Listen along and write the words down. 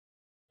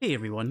Hey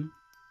everyone!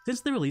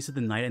 Since the release of the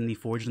Night and the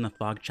Forged in the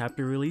Fog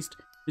chapter released,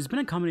 there's been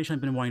a combination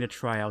I've been wanting to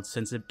try out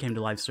since it came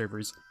to live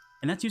servers,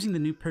 and that's using the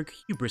new perk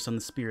Hubris on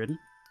the Spirit.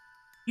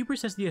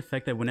 Hubris has the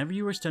effect that whenever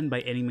you are stunned by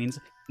any means,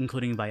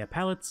 including via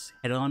pallets,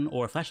 head-on,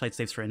 or flashlight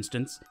saves for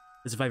instance,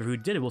 the survivor who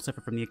did it will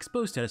suffer from the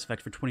exposed status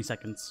effect for 20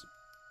 seconds.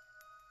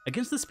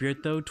 Against the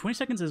Spirit though, 20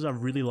 seconds is a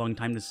really long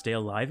time to stay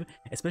alive,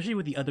 especially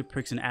with the other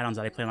perks and add-ons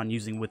that I plan on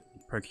using with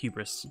perk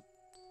Hubris.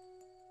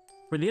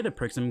 For the other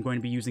perks, I'm going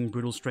to be using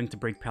Brutal Strength to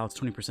break pallets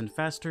 20%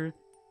 faster,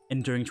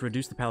 Enduring to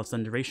reduce the pallet's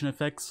stun duration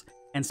effects,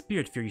 and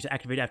Spirit Fury to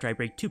activate after I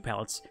break 2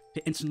 pallets,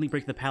 to instantly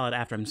break the pallet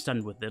after I'm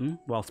stunned with them,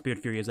 while Spirit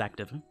Fury is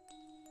active.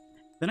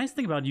 The nice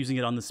thing about using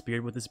it on the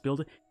Spirit with this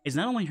build is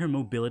not only her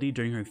mobility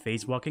during her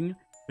phase walking,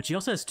 but she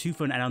also has 2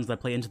 fun add-ons that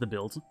play into the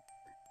build.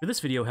 For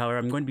this video, however,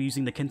 I'm going to be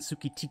using the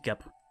Kintsugi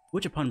Teacup,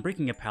 which upon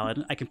breaking a pallet,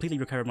 I completely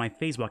recover my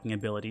phase walking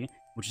ability,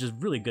 which is a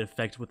really good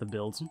effect with the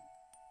build.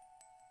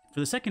 For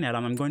the second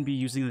add-on, I'm going to be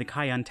using the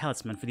Kaiyan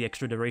Talisman for the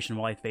extra duration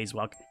while I phase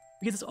walk,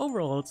 because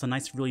overall it's a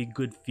nice, really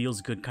good,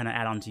 feels-good kind of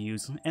add-on to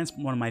use, and it's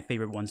one of my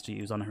favorite ones to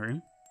use on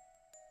her.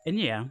 And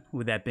yeah,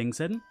 with that being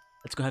said,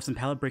 let's go have some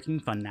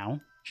pallet-breaking fun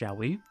now, shall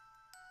we?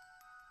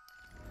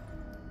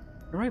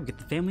 Alright, we get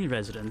the family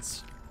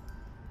residence.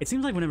 It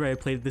seems like whenever I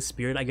play this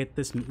Spirit, I get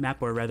this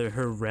map, or rather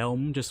her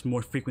realm, just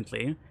more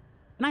frequently.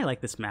 And I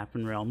like this map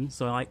and realm,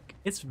 so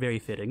it's very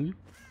fitting.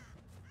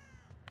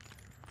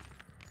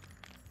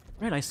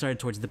 Right, I started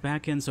towards the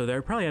back end, so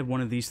there probably have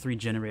one of these 3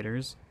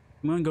 generators.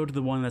 I'm gonna go to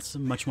the one that's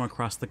much more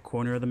across the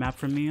corner of the map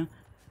from me,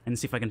 and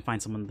see if I can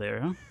find someone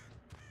there.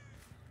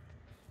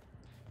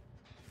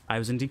 I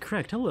was indeed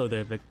correct. Hello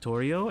there,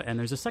 Victorio, and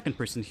there's a second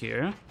person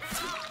here.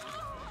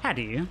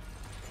 Hattie.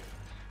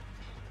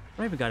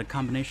 Right, we got a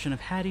combination of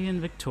Hattie and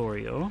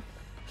Victorio.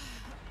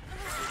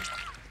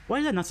 Why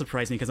did that not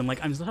surprise me? Because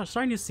I'm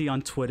starting to see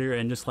on Twitter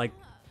and just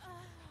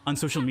on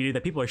social media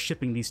that people are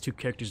shipping these 2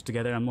 characters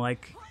together. I'm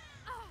like,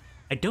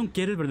 I don't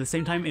get it, but at the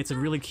same time, it's a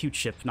really cute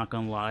ship, not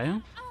gonna lie.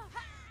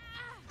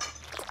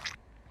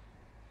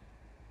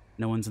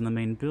 No one's in the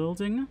main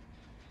building.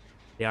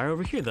 They are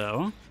over here,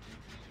 though.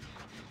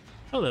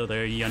 Hello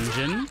there, Yun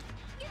Jin.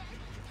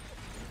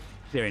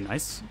 Very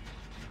nice.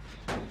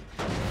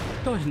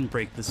 Go ahead and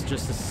break this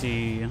just to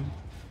see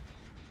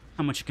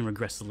how much you can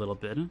regress a little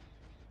bit.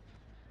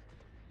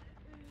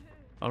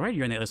 Alright,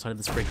 you're on the other side of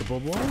this breakable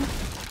wall.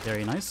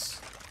 Very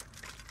nice.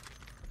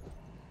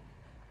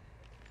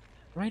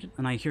 Right,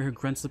 and I hear her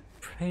grunts of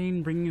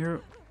pain, bringing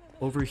her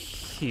over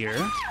here.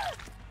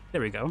 There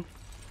we go.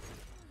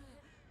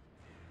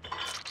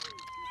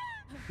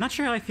 Not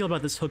sure how I feel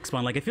about this hook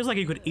spawn. It feels like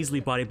you could easily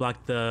body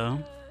block the...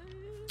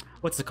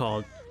 what's it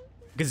called?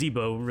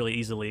 Gazebo really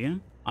easily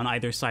on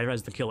either side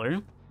as the killer.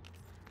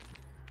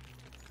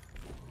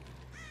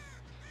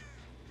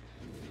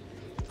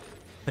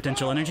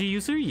 Potential energy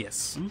user?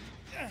 Yes.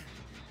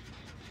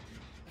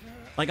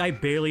 I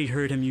barely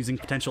heard him using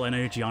potential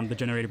energy on the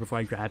generator before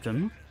I grabbed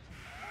him.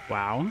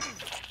 Wow.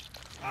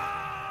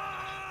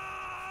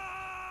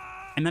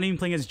 I'm not even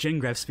playing as Gen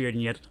Grab Spirit,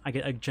 and yet I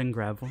get a Gen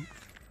Grab.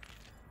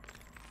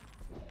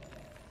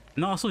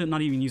 And also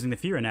not even using the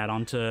Fearin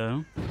add-on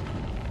to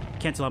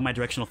cancel out my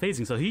directional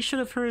phasing, so he should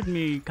have heard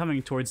me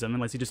coming towards him,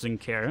 unless he just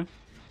didn't care.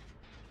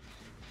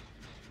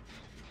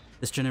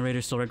 This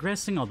generator's still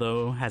regressing,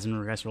 although hasn't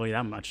regressed really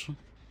that much,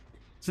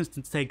 since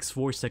it takes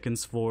 4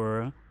 seconds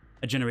for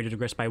a generator to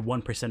regress by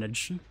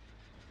 1%.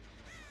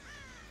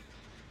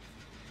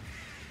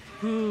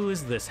 Who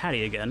is this?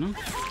 Hattie again.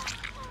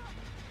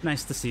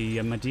 Nice to see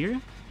you, my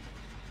dear.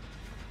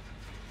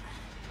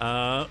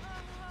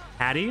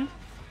 Hattie?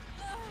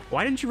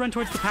 Why didn't you run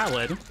towards the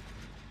pallet?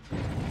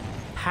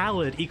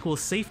 Pallet equals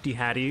safety,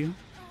 Hattie.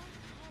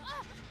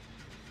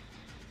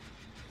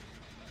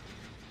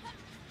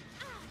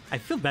 I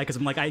feel bad because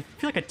I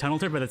feel like I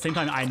tunneled her, but at the same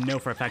time, I know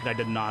for a fact that I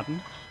did not.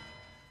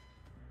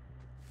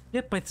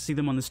 Yep, I see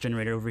them on this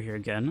generator over here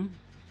again.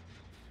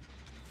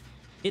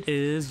 It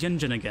is Yun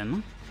Jin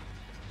again.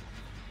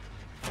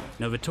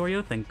 No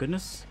Vittorio, thank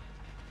goodness.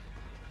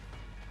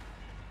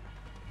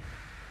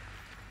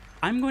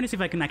 I'm going to see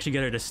if I can actually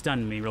get her to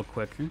stun me real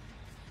quick.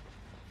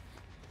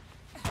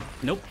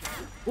 Nope.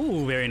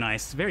 Ooh, very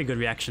nice. Very good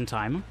reaction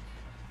time.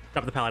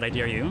 Drop the pallet, I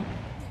dare you.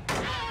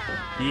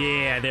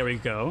 Yeah, there we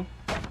go.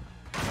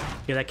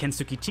 Get that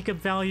Kintsugi Teacup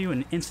value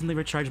and instantly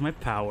recharge my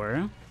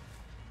power.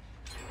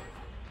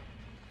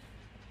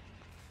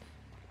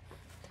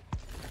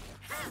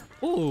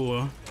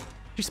 Ooh.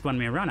 She spun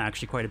me around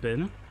actually quite a bit.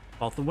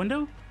 Off the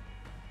window?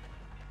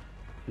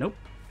 Nope.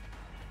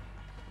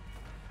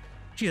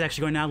 She's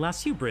actually going to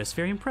outlast Hubris.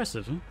 Very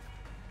impressive.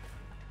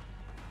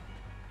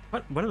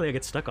 What did I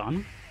get stuck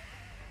on?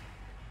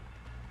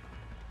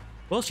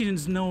 Well, she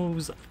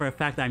knows for a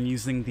fact that I'm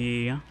using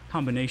the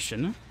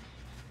combination.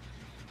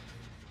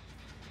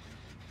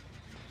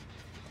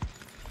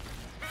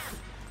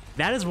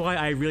 That is why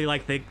I really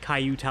like the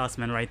Kaiyan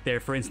Talisman right there,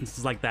 for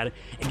instances like that.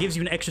 It gives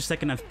you an extra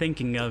second of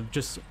thinking of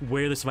just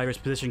where the survivor's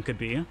position could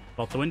be.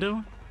 Off the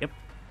window? Yep.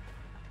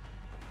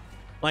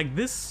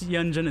 This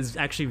Yun Jin is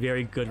actually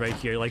very good right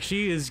here.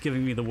 She is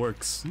giving me the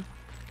works.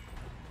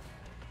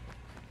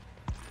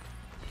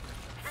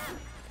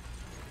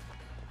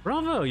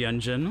 Bravo,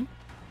 Yunjin.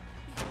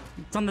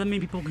 It's not that many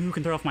people who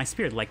can throw off my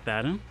spirit like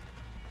that.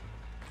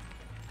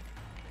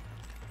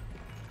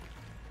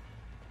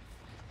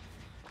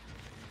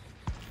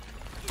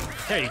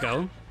 There you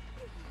go.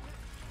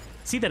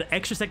 See, that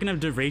extra second of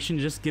duration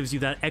just gives you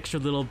that extra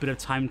little bit of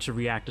time to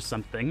react to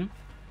something.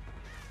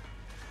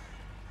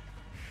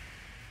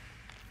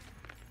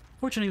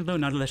 Fortunately, though,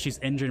 now that she's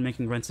injured and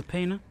making grunts of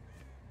pain,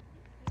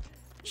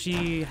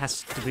 she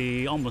has to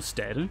be almost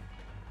dead.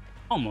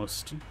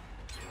 Almost.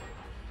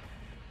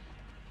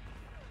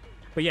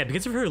 But yeah,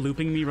 because of her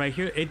looping me right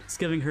here, it's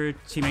giving her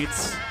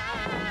teammates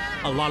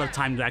a lot of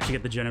time to actually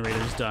get the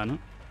generators done.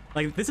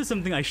 Like, this is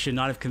something I should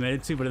not have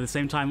committed to, but at the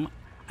same time,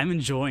 I'm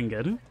enjoying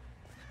it.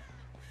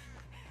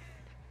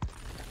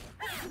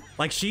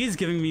 Like, she is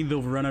giving me the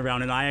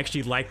runaround, and I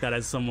actually like that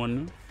as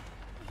someone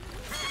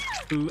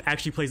who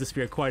actually plays the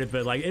spirit quite a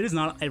bit. Like, it is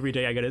not every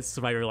day I get a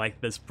survivor like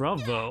this.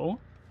 Bravo.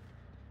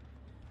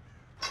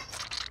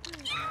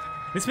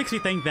 This makes me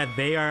think that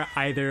they are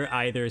either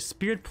a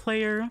spirit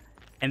player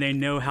and they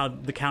know how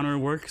the counter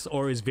works,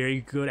 or is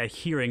very good at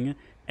hearing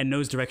and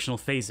knows directional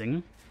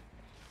phasing.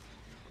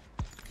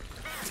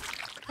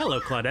 Hello,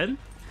 Claudette.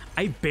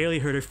 I barely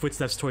heard her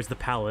footsteps towards the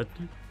pallet.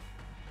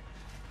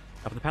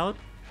 Up the pallet?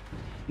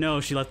 No,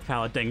 she left the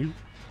pallet, dang.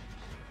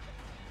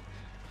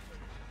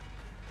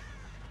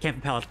 Camp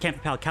the pallet, camp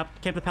the pallet,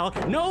 camp the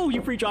pallet. No,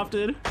 you pre-dropped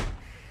it.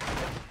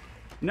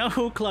 No,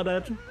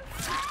 Claudette.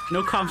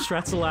 No comm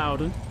strats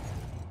allowed.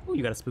 Oh,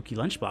 you got a spooky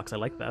lunchbox. I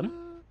like that.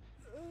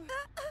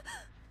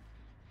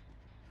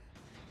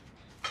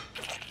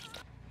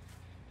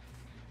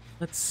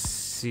 Let's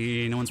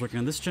see. No one's working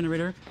on this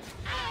generator.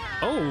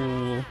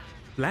 Oh,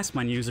 Blast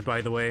Mine user,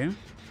 by the way.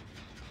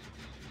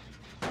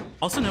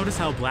 Also notice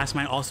how Blast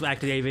Mine also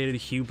activated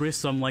Hubris,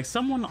 so I'm like,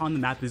 someone on the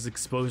map is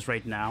exposed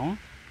right now.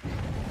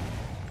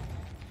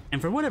 And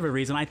for whatever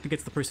reason, I think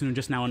it's the person who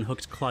just now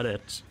unhooked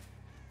Claudette.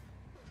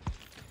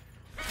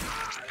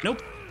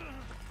 Nope.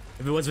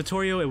 If it was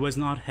Vittorio, it was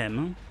not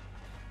him.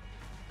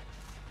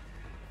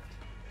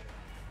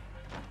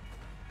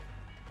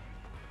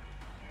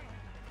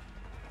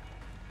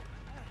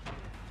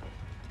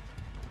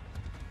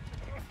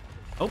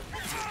 Oh.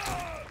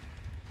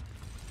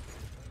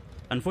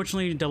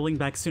 Unfortunately, doubling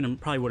back sooner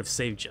probably would have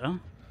saved you.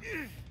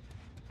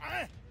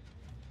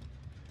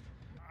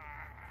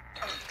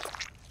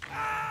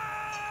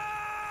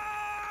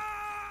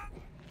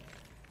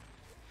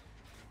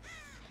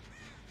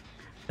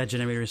 That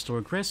generator is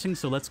still regressing,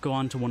 so let's go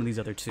on to one of these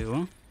other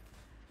two.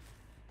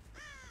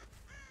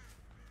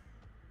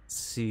 Let's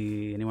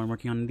see, anyone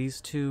working on these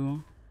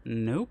two?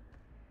 Nope.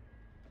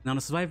 Not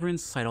a survivor in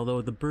sight,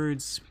 although the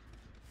birds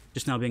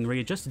just now being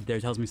readjusted there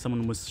tells me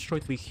someone was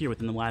shortly here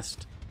within the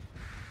last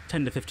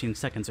 10 to 15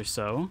 seconds or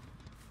so.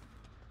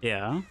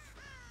 Yeah.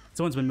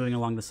 Someone's been moving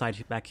along the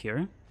side back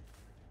here.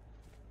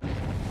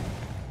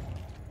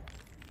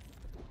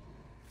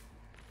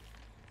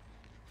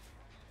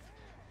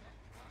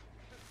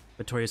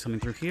 Vittoria's coming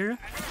through here.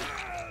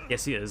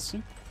 Yes, he is.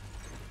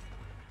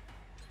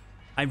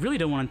 I really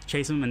don't want to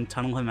chase him and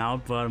tunnel him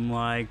out, but I'm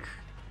like...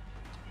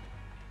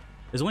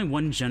 There's only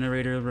one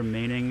generator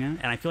remaining,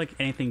 and I feel like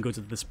anything goes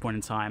at this point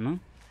in time.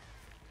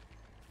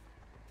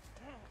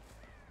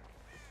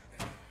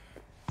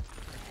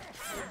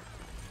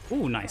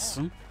 Ooh, nice.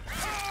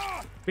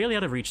 Barely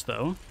out of reach,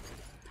 though.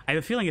 I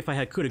have a feeling if I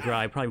had coup de grace,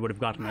 I probably would have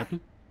gotten it.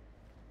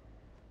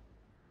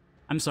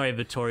 I'm sorry,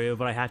 Vittorio,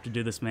 but I have to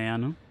do this,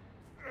 man.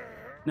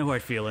 No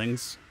hard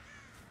feelings.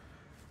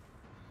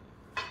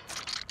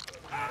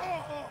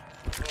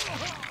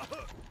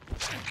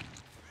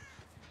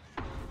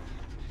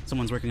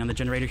 Someone's working on the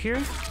generator here.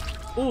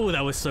 Ooh,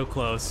 that was so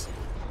close.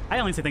 I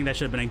honestly think that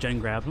should have been a gen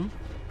grab.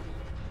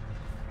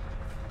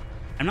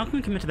 I'm not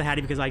going to commit to the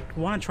Hattie because I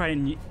want to try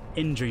and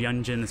injure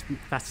Yun Jin as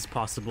fast as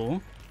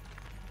possible.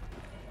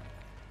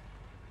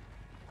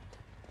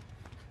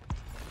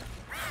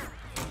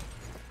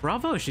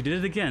 Bravo, she did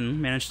it again.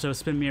 Managed to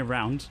spin me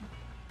around.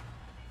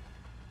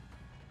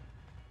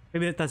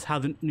 Maybe that's how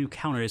the new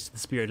counter is to the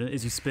spirit,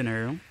 is you spin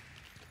her.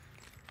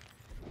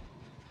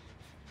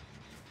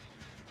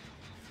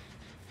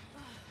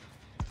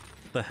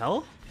 The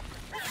hell?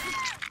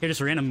 He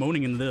just random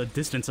moaning in the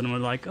distance, and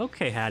I'm like,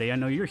 okay, Hattie, I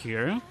know you're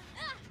here.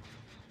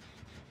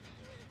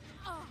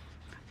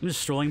 I'm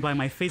just strolling by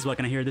my Facebook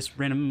and I hear this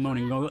random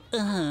moaning go,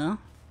 Are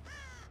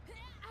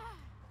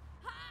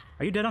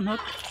you dead on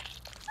hook?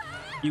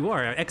 You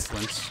are,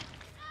 excellent.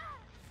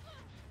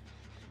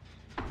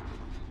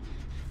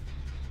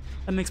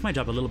 That makes my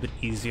job a little bit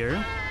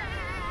easier.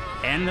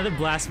 And another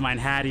Blast Mine.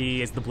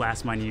 Hattie is the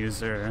Blast Mine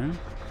user.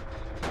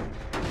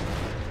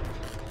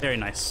 Very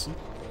nice.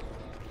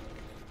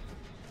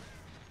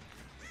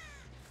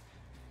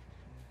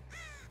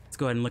 Let's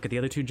go ahead and look at the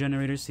other two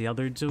generators, see how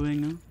they're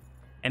doing.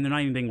 And they're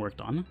not even being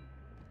worked on.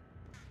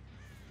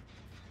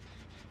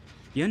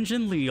 Yun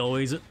Jin-Lee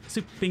always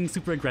being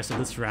super aggressive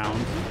this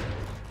round.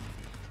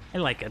 I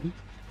like it.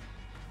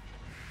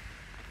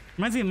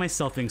 Reminds me of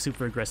myself being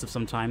super aggressive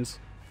sometimes.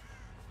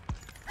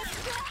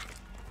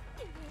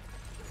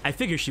 I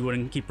figured she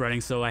wouldn't keep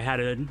running, so I had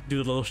to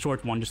do the little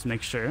short one just to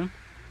make sure.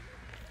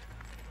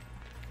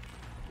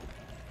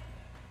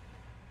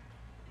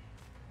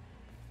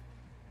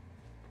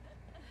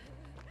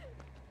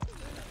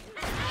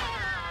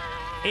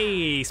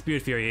 Hey,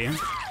 Spirit Fury.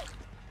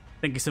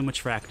 Thank you so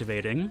much for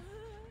activating.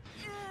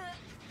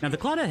 Now, the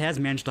Claudette has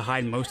managed to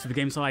hide most of the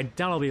game, so I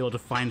doubt I'll be able to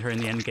find her in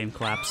the endgame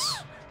collapse.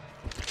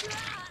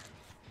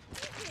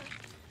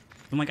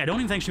 I'm like, I don't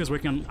even think she was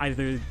working on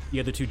either the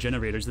other two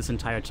generators this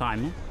entire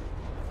time.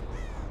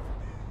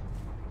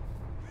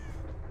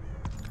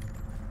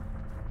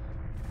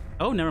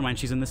 Oh, never mind,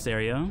 she's in this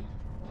area.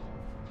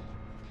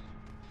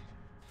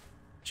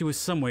 She was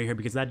somewhere here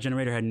because that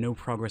generator had no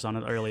progress on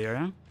it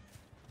earlier.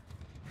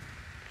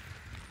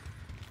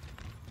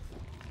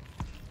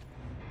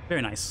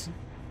 Very nice.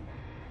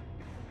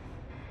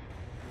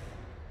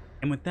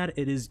 And with that,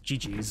 it is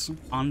GG's.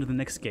 On to the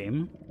next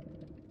game.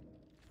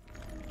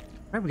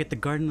 Alright, we get the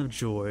Garden of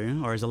Joy,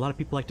 or as a lot of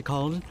people like to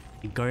call it,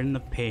 the Garden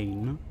of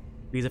Pain,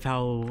 because of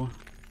how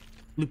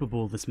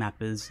loopable this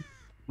map is,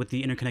 with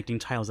the interconnecting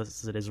tiles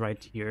as it is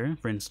right here,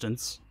 for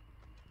instance.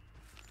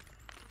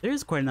 There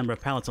is quite a number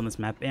of pallets on this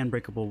map, and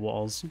breakable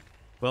walls.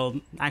 Well,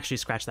 actually,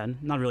 scratch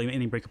that. Not really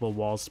any breakable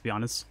walls, to be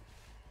honest.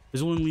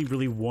 There's only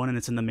really one, and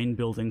it's in the main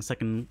building,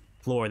 second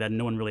floor, that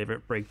no one really ever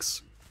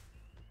breaks.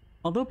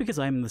 Although, because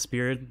I'm the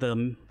spirit,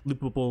 the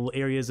loopable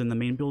areas in the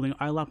main building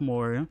are a lot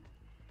more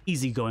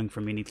easygoing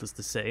for me, needless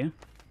to say.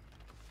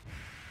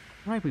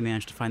 Alright, we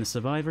managed to find the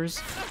survivors.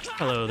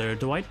 Hello there,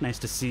 Dwight. Nice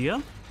to see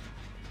ya.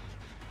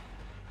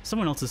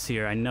 Someone else is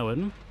here, I know it.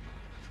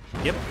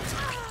 Yep,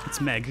 it's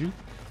Meg.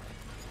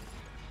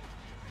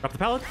 Drop the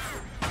pallet.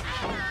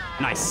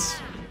 Nice.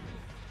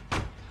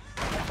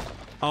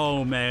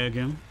 Oh,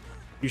 Meg.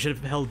 You should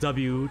have held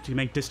W to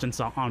make distance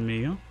on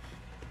me.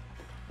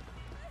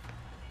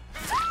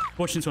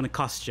 Fortunately, it's going to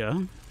cost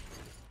you.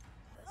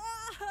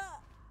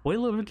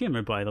 Oil of a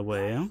gamer, by the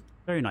way.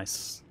 Very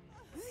nice.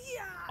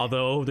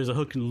 Although, there's a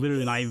hook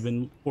literally not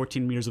even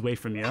 14 meters away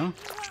from you.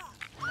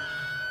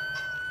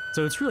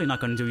 So it's really not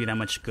going to do you that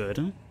much good.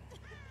 I'm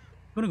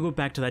going to go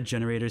back to that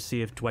generator,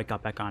 see if Dwight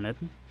got back on it.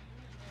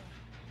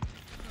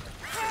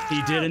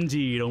 He did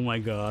indeed, oh my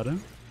god.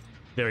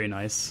 Very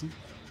nice.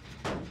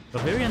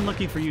 But very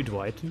unlucky for you,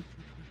 Dwight.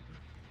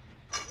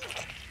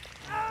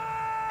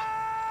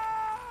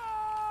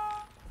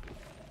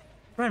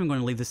 Right, I'm going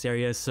to leave this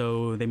area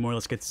so they more or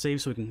less get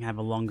saved so we can have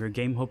a longer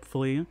game,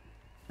 hopefully.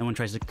 No one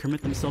tries to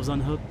commit themselves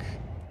on hook.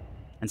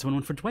 And someone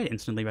went for Dwight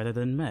instantly rather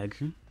than Meg.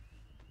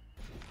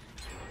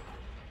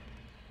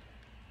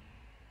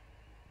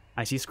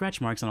 I see scratch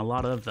marks on a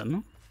lot of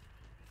them.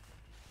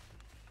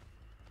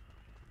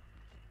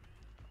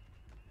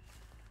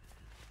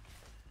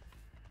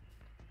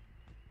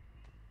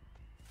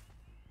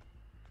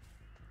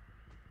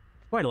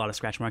 Quite a lot of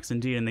scratch marks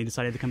indeed, and they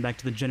decided to come back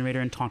to the generator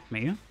and taunt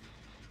me.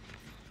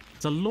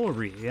 It's a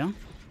lorry.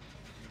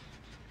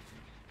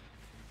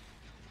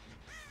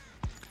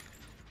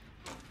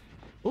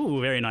 Ooh,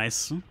 very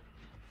nice.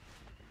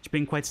 She's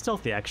being quite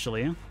stealthy,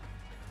 actually.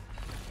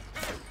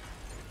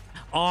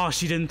 Oh,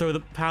 she didn't throw the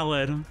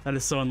pallet. That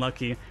is so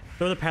unlucky.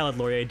 Throw the pallet,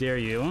 Lori, I dare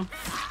you.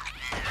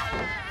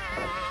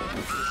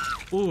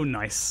 Ooh,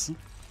 nice.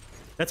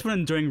 That's when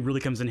enduring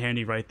really comes in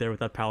handy right there with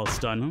that pallet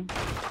stun.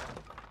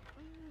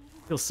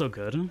 Feels so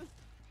good.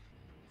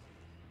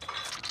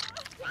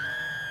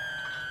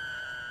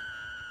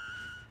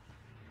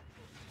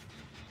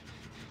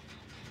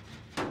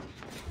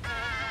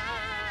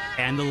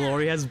 And the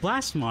Lori has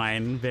Blast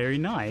Mine. Very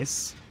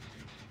nice.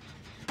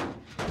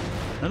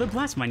 Another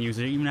Blast Mine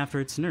user, even after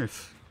its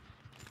nerf.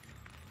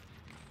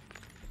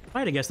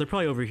 Right, I guess they're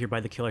probably over here by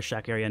the Killer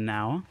Shack area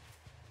now.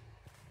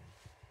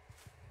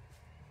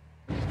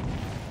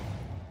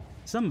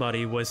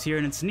 Somebody was here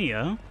and it's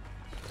Nia.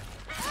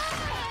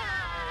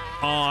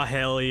 Oh,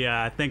 hell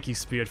yeah. Thank you,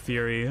 Spirit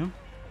Fury.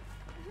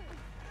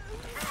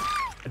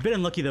 A bit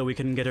unlucky, though, we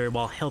couldn't get her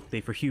while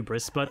healthy for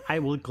Hubris, but I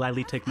will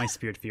gladly take my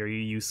Spirit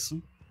Fury use.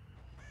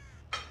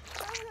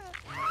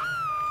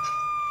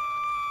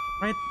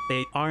 Right,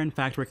 they are in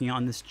fact working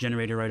on this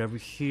generator right over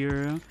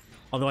here.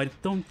 Although I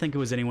don't think it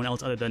was anyone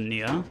else other than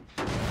Nia.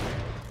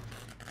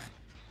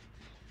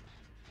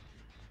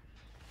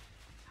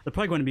 They're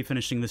probably going to be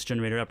finishing this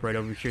generator up right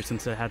over here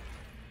since it had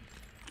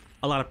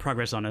a lot of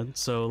progress on it.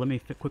 So let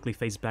me quickly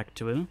phase back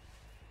to it.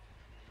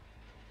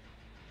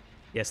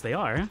 Yes, they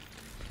are.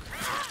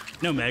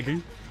 No,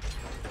 Meg.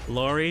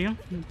 Lori.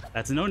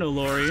 That's a no-no,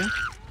 Lori.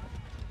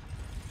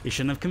 You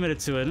shouldn't have committed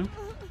to it.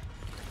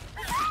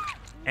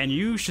 And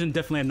you should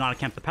definitely have not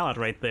camped the pallet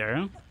right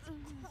there.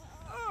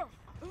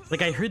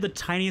 Like, I heard the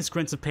tiniest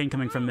grunts of pain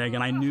coming from Meg,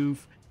 and I knew,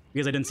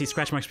 because I didn't see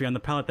scratch marks beyond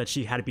the pallet, that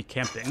she had to be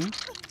camping.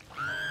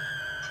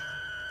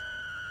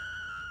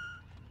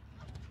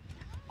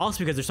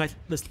 Also because there's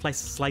this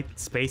slight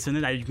space in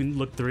it that you can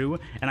look through,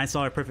 and I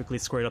saw her perfectly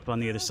squared up on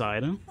the other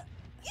side.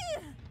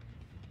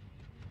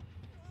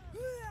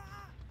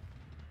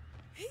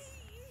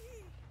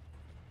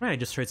 Right, I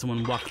just heard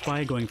someone walk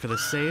by going for the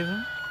save.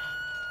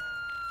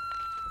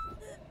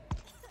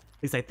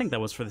 At least I think that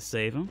was for the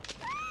save.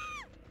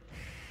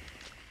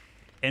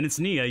 And it's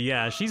Nia,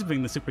 yeah, she's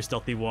being the super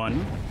stealthy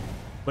one.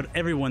 But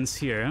everyone's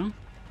here.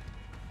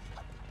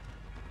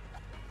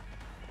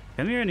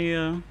 Come here,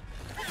 Nia.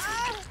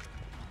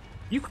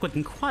 You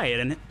looking quiet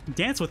and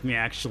dance with me,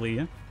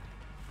 actually.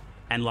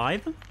 And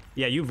live?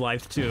 Yeah, you've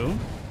lived too.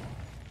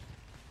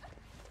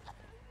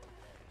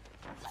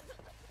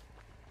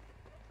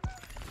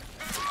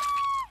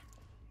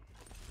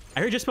 I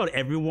heard just about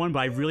everyone, but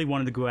I really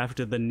wanted to go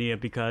after the Nia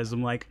because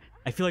I'm like,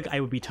 I feel like I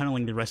would be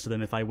tunneling the rest of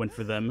them if I went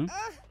for them.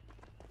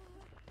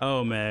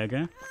 Oh,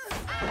 Meg.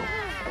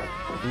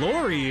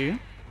 Lori!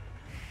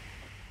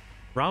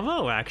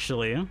 Bravo,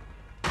 actually.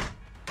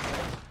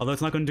 Although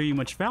it's not going to do you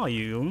much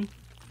value,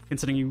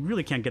 considering you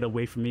really can't get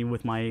away from me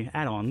with my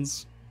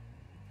add-ons.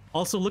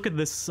 Also, look at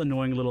this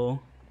annoying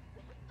little...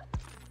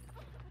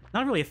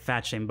 Not really a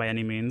fat shame by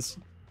any means.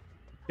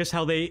 Just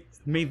how they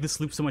made this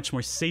loop so much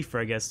more safer,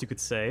 I guess you could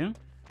say.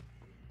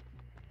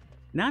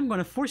 Now I'm going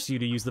to force you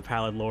to use the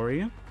pallet,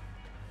 Lori.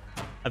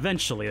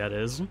 Eventually, that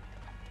is.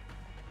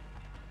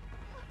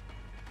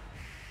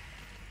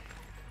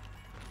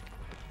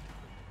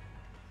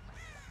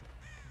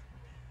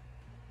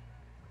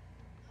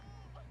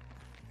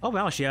 Oh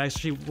wow, she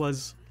actually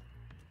was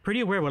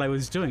pretty aware of what I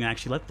was doing and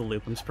actually let the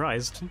loop. I'm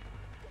surprised.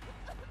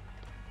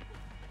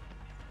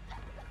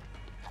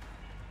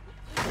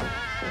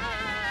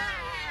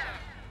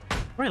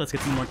 Alright, let's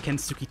get some more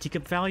Kintsugi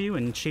Teacup value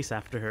and chase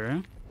after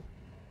her.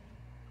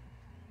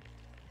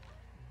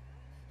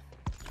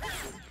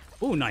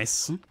 Ooh,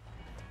 nice.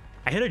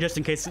 I hit her just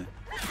in case,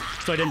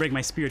 so I didn't break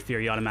my Spirit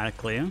Fury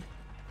automatically.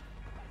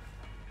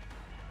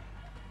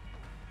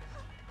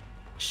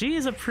 She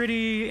is a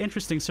pretty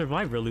interesting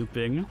survivor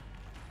looping.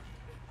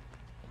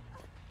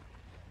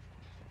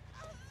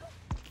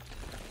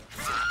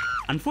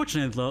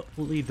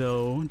 Unfortunately,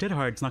 though, Dead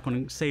Hard's not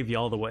going to save you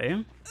all the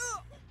way.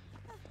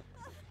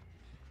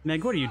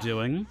 Meg, what are you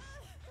doing?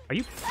 Are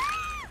you...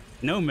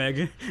 No,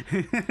 Meg.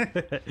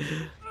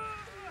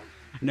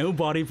 No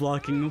body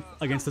blocking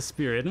against the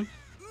spirit.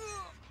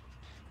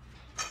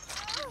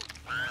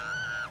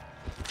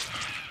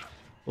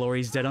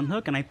 Lori's dead on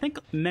hook, and I think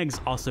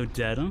Meg's also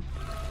dead.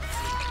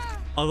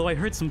 Although I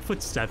heard some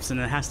footsteps, and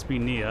it has to be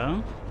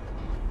Nia.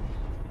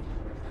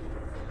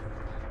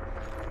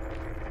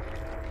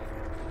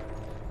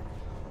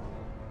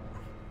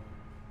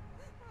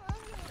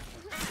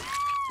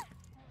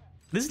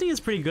 This Nia's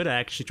pretty good at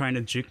actually trying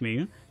to juke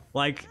me.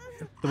 Like,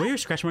 the way her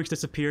scratch marks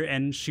disappear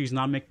and she's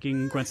not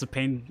making grunts of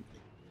pain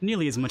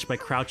nearly as much by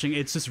crouching,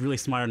 it's just really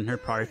smart on her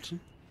part.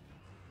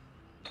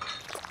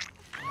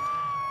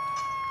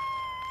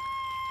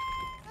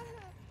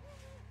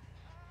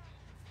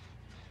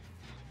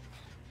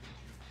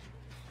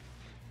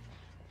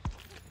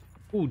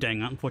 Ooh,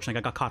 dang, unfortunately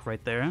I got caught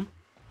right there.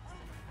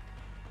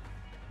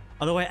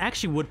 Although I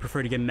actually would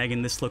prefer to get Meg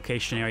in this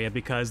location area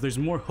because there's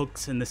more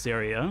hooks in this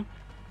area.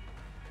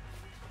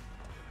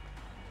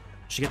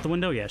 She get the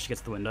window? Yeah, she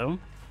gets the window.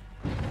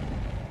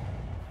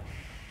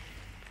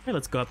 Okay,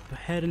 let's go up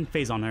ahead and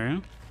phase on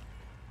her.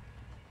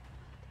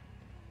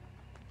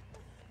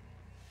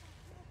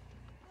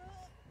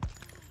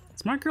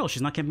 Smart girl,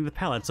 she's not camping the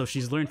pallet, so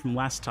she's learned from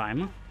last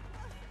time.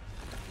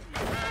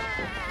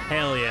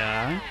 Hell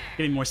yeah.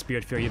 Getting more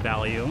Spirit Fury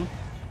value.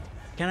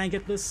 Can I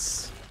get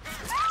this?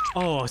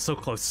 Oh, so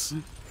close.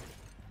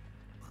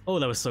 Oh,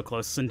 that was so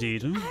close,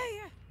 indeed.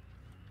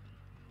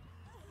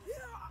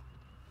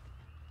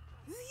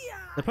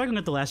 They're probably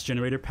gonna get the last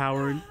generator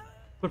powered,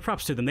 but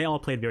props to them, they all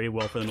played very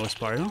well for the most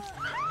part.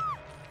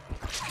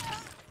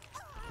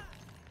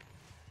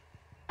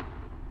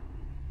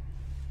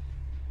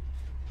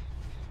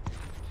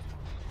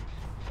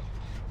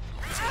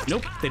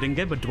 Nope, they didn't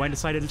get it, but Dwight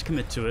decided to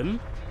commit to it.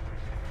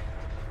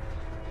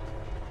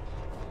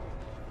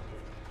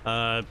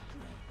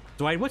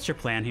 Dwight, what's your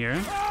plan here?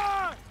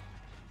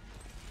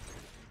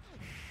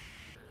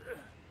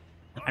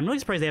 I'm really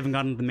surprised they haven't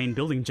gotten the main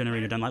building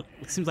generator done.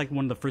 It seems like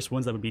one of the first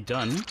ones that would be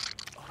done.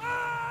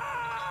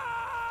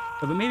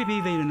 But maybe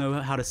they didn't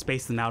know how to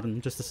space them out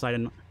and just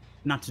decided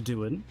not to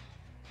do it.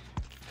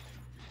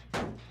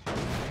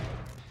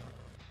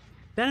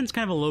 That is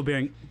kind of a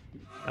low-bearing...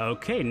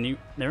 Okay,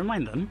 never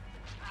mind then.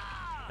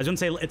 I was gonna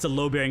say it's a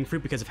low-bearing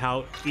fruit because of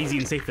how easy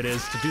and safe it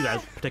is to do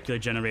that particular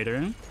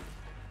generator.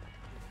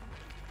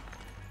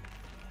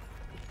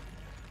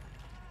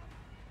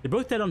 They're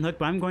both dead on hook,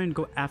 but I'm going to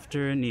go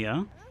after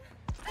Nia.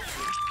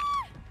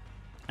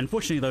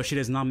 Unfortunately, though, she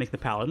does not make the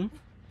pallet.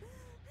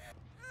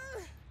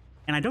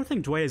 And I don't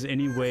think Dwight has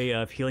any way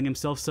of healing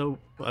himself, so...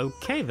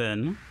 Okay,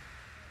 then.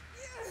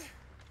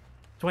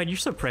 Dwight, you're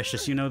so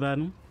precious, you know that?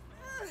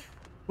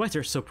 Dwights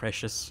are so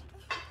precious.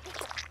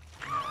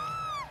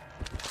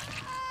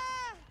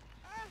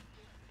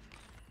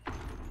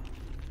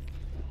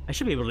 I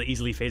should be able to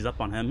easily phase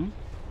up on him.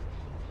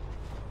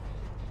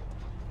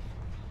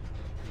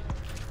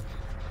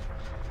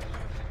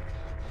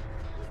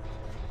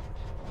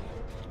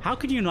 How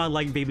could you not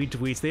like baby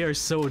Dweets? They are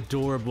so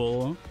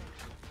adorable.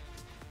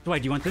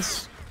 Dwight, do you want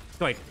this?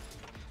 Dwight.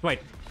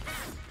 Dwight.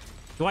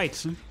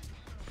 Dwight.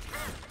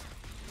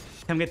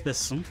 Come get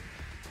this.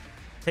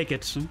 Take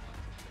it.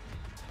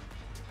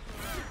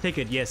 Take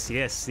it. Yes,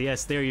 yes,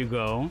 yes. There you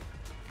go.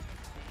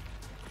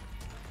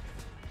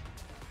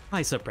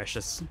 Hi, so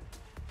precious.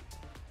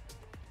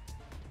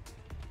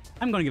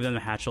 I'm going to give them a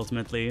hatch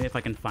ultimately, if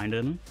I can find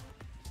it.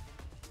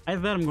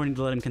 Either that, I'm going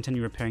to let him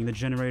continue repairing the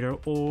generator,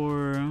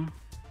 or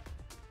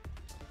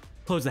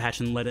close the hatch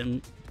and let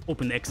him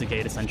open the exit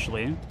gate,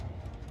 essentially.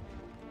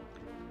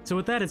 So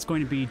with that, it's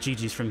going to be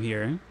GG's from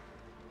here.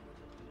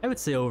 I would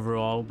say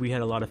overall, we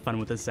had a lot of fun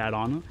with this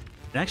add-on.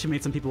 It actually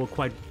made some people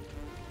quite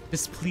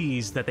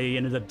displeased that they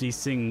ended up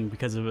desing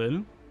because of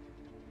it.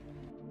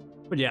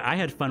 But yeah, I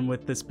had fun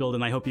with this build,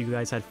 and I hope you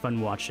guys had fun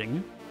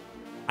watching.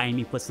 I am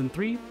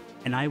E+3,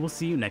 and I will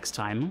see you next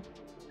time.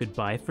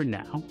 Goodbye for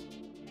now.